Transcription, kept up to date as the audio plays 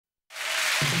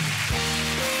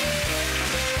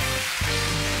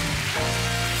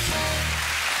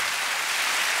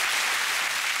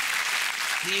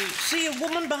Do you see a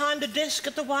woman behind a desk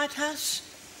at the White House?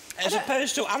 As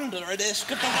opposed to under a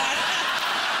desk at the White House?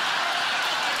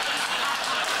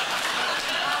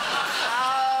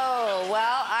 Oh,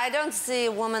 well, I don't see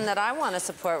a woman that I want to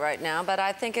support right now, but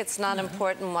I think it's not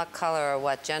important what color or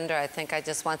what gender. I think I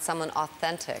just want someone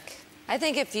authentic. I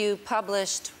think if you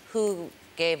published who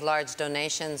gave large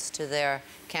donations to their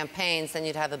campaigns, then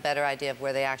you'd have a better idea of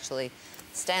where they actually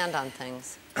stand on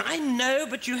things. I know,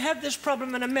 but you have this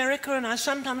problem in America, and I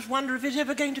sometimes wonder if it's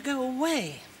ever going to go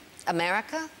away.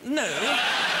 America? No.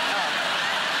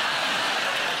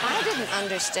 I didn't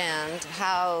understand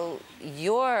how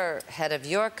your head of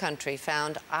your country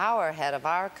found our head of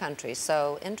our country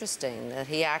so interesting, that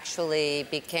he actually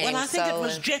became so... Well, I think it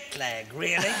was jet lag,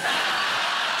 really.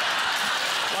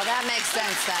 Well, that makes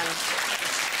sense, then.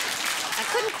 I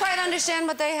couldn't quite understand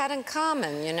what they had in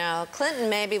common, you know. Clinton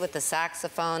maybe with the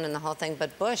saxophone and the whole thing,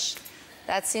 but Bush,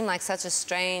 that seemed like such a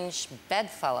strange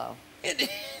bedfellow.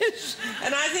 It is,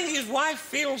 and I think his wife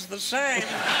feels the same.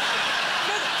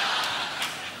 But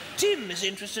Tim is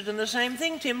interested in the same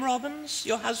thing, Tim Robbins,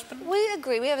 your husband. We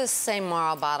agree. We have the same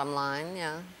moral bottom line,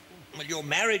 yeah. Well, your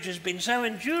marriage has been so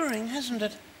enduring, hasn't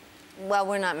it? Well,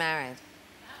 we're not married.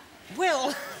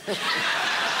 Well...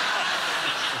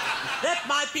 That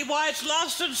might be why it's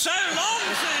lasted so long,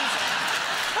 Susan.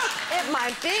 It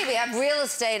might be. We have real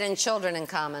estate and children in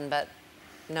common, but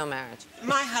no marriage.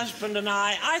 My husband and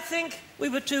I think we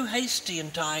were too hasty in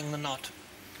tying the knot.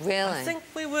 Really? I think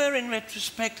we were in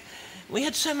retrospect. We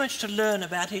had so much to learn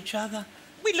about each other.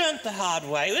 We learnt the hard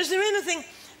way. Was there anything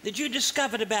that you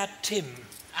discovered about Tim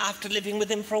after living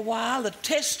with him for a while that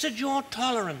tested your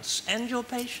tolerance and your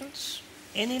patience?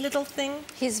 Any little thing?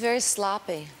 He's very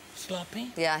sloppy.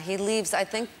 Sloppy? Yeah, he leaves. I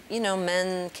think, you know,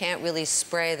 men can't really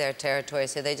spray their territory,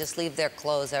 so they just leave their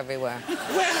clothes everywhere.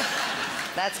 Well,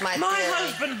 that's my My theory.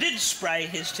 husband did spray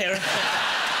his territory.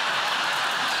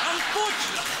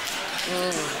 Unfortunately.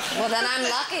 Well, then I'm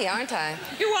lucky, aren't I?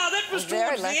 You are. That was Very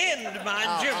towards lucky. the end,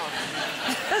 mind you.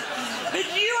 But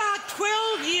you are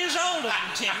 12 years older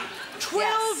than Tim.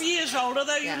 12 years older,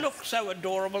 though you look so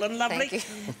adorable and lovely. Thank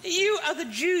you. You are the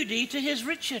Judy to his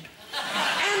Richard.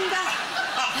 And,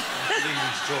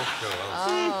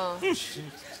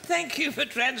 thank you for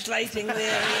translating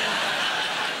there.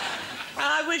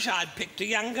 I wish I'd picked a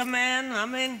younger man. I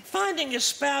mean, finding your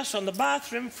spouse on the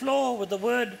bathroom floor with the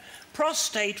word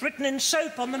prostate written in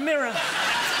soap on the mirror.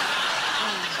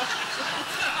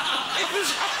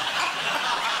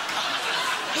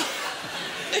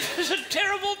 It was a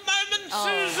terrible moment,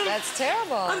 Susan. That's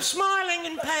terrible. I'm smiling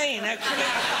in pain, actually.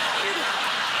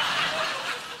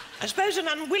 I suppose an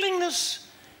unwillingness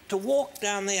to walk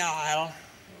down the aisle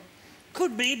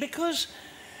could be because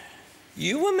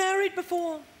you were married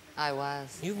before. I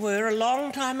was. You were a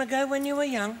long time ago when you were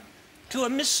young. To a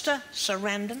Mr.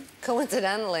 Sarandon.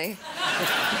 Coincidentally.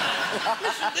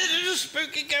 This is a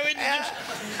spooky coincidence.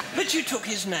 But you took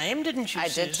his name, didn't you,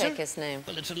 Susan? I did take his name.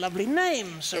 Well, it's a lovely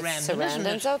name, Sarandon, isn't it?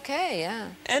 Sarandon's okay, yeah.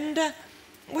 And,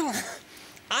 well,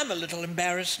 I'm a little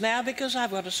embarrassed now because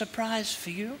I've got a surprise for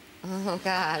you. Oh,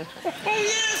 God. Oh,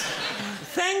 yes.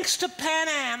 Thanks to Pan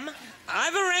Am,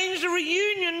 I've arranged a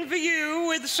reunion for you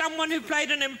with someone who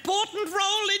played an important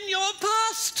role in your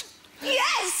past.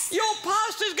 Yes! Your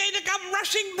past is going to come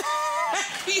rushing back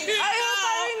to you I hope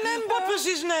I remember. What was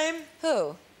his name?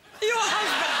 Who? Your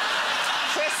husband.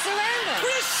 Chris Sarandon.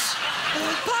 Chris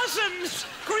Parsons,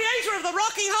 creator of the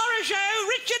Rocky Horror Show,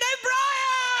 Richard O'Brien!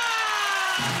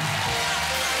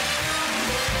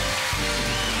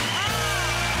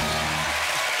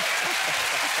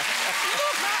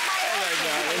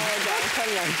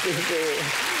 Hello,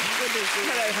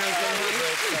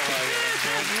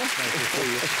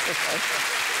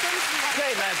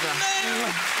 Dame Edna.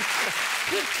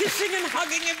 You're kissing and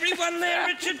hugging everyone there,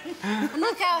 Richard.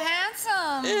 Look how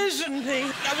handsome. Isn't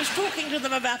he? I was talking to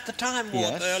them about the Time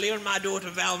Warp earlier, and my daughter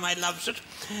Valmay loves it.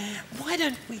 Why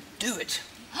don't we do it?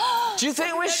 Do you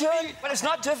think we should? Well, it's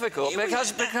not difficult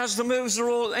because the moves are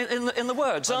all in the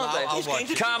words, aren't they?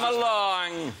 Come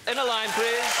along. In a line,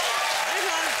 please.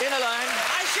 In a line.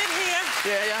 I sit here.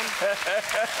 Yeah.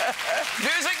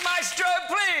 Music maestro,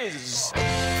 please.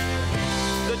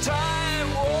 The time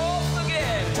warp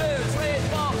again. 2, 3,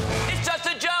 4. It's just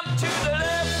a jump to the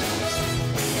left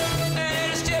and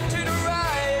a step to the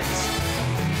right.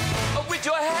 With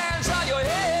your hands on your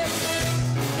head,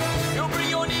 you'll bring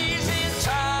your knees in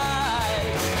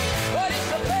tight. But it's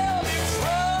the pelvic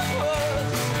struggle.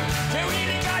 You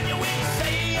really got your wings,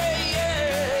 say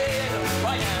yeah.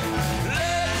 Right now.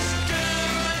 Let's do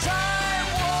the time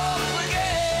warp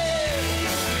again.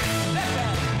 Left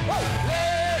hand. Whoa.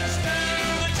 Let's do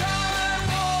the time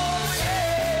warp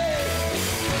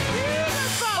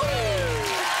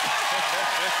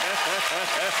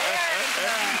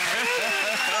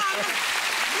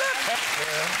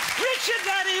Richard,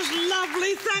 that is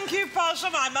lovely. Thank you,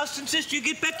 Possum. I must insist you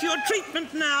get back to your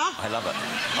treatment now. I love it.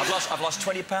 I've lost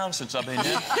 20 pounds since I've been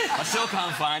here. I still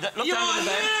can't find it. Look Your down to the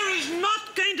bed. hair is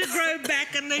not going to grow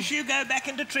back unless you go back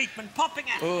into treatment. Popping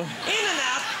out. In and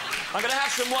out. I'm going to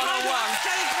have some one-on-one.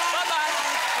 Bye-bye.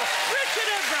 Richard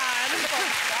O'Brien.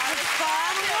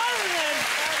 Fun, wasn't it?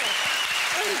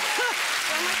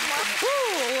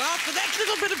 Ooh, after that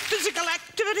little bit of physical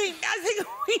activity, I think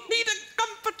we need a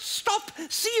comfort stop.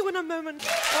 See you in a moment.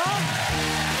 Oh.